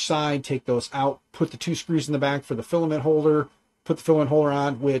 screw on each side, take those out, put the 2 screws in the back for the filament holder, put the filament holder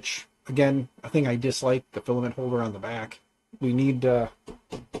on, which, again, a thing I dislike, the filament holder on the back. We need to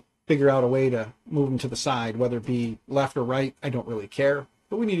figure out a way to move them to the side, whether it be left or right. I don't really care,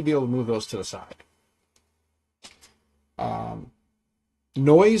 but we need to be able to move those to the side.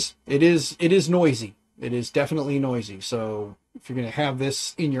 Noise, it is noisy. It is definitely noisy. So if you're going to have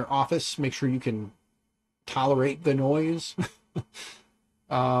this in your office, make sure you can tolerate the noise.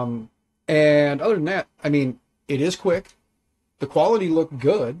 And other than that, I mean, it is quick. The quality looked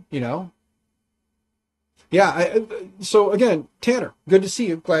good, you know. Yeah, so again, Tanner, good to see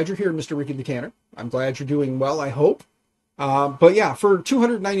you. Glad you're here, Mr. Ricky the Tanner. I'm glad you're doing well, I hope. But yeah, for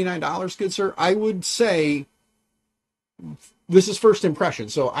 $299, good sir, I would say this is first impression.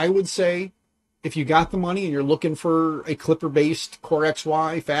 So I would say if you got the money and you're looking for a Clipper-based Core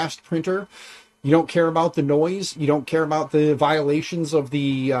XY fast printer, You don't care about the noise. You don't care about the violations of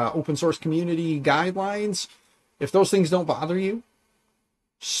the open source community guidelines. If those things don't bother you,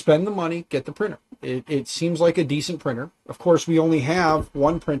 spend the money, get the printer. It seems like a decent printer. Of course, we only have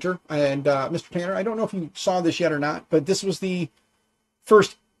one printer. And Mr. Tanner, I don't know if you saw this yet or not, but this was the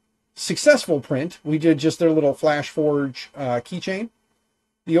first successful print. We did just their little FlashForge keychain.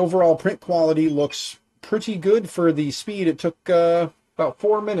 The overall print quality looks pretty good for the speed. It took about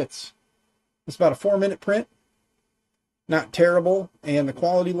 4 minutes. It's about a 4-minute print. Not terrible. And the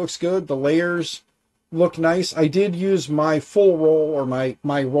quality looks good. The layers look nice. I did use my full roll, or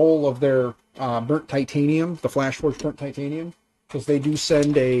my roll of their burnt titanium, the FlashForge burnt titanium, because they do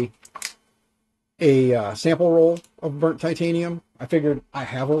send a sample roll of burnt titanium. I figured I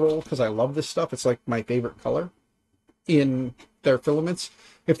have a roll because I love this stuff. It's like my favorite color in their filaments.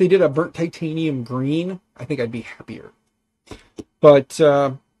 If they did a burnt titanium green, I think I'd be happier. But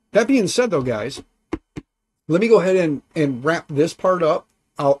that being said, though, guys, let me go ahead and wrap this part up.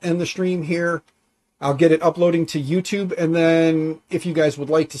 I'll end the stream here. I'll get it uploading to YouTube, and then if you guys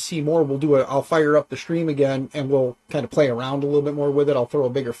would like to see more, I'll fire up the stream again, and we'll kind of play around a little bit more with it. I'll throw a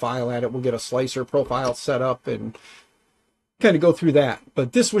bigger file at it. We'll get a slicer profile set up and kind of go through that.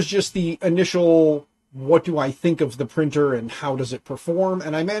 But this was just the initial, what do I think of the printer and how does it perform?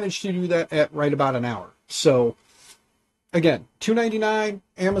 And I managed to do that at right about an hour. So again, $2.99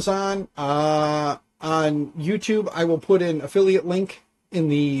 Amazon. On YouTube, I will put an affiliate link in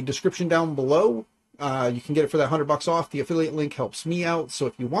the description down below. You can get it for that $100 off. The affiliate link helps me out. So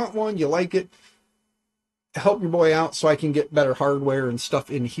if you want one, you like it, help your boy out so I can get better hardware and stuff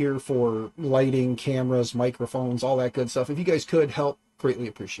in here for lighting, cameras, microphones, all that good stuff. If you guys could help, greatly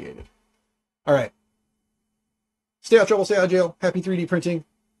appreciate it. All right. Stay out of trouble, stay out of jail. Happy 3D printing.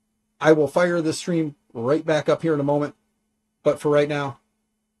 I will fire this stream right back up here in a moment. But for right now,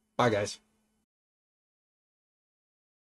 bye, guys.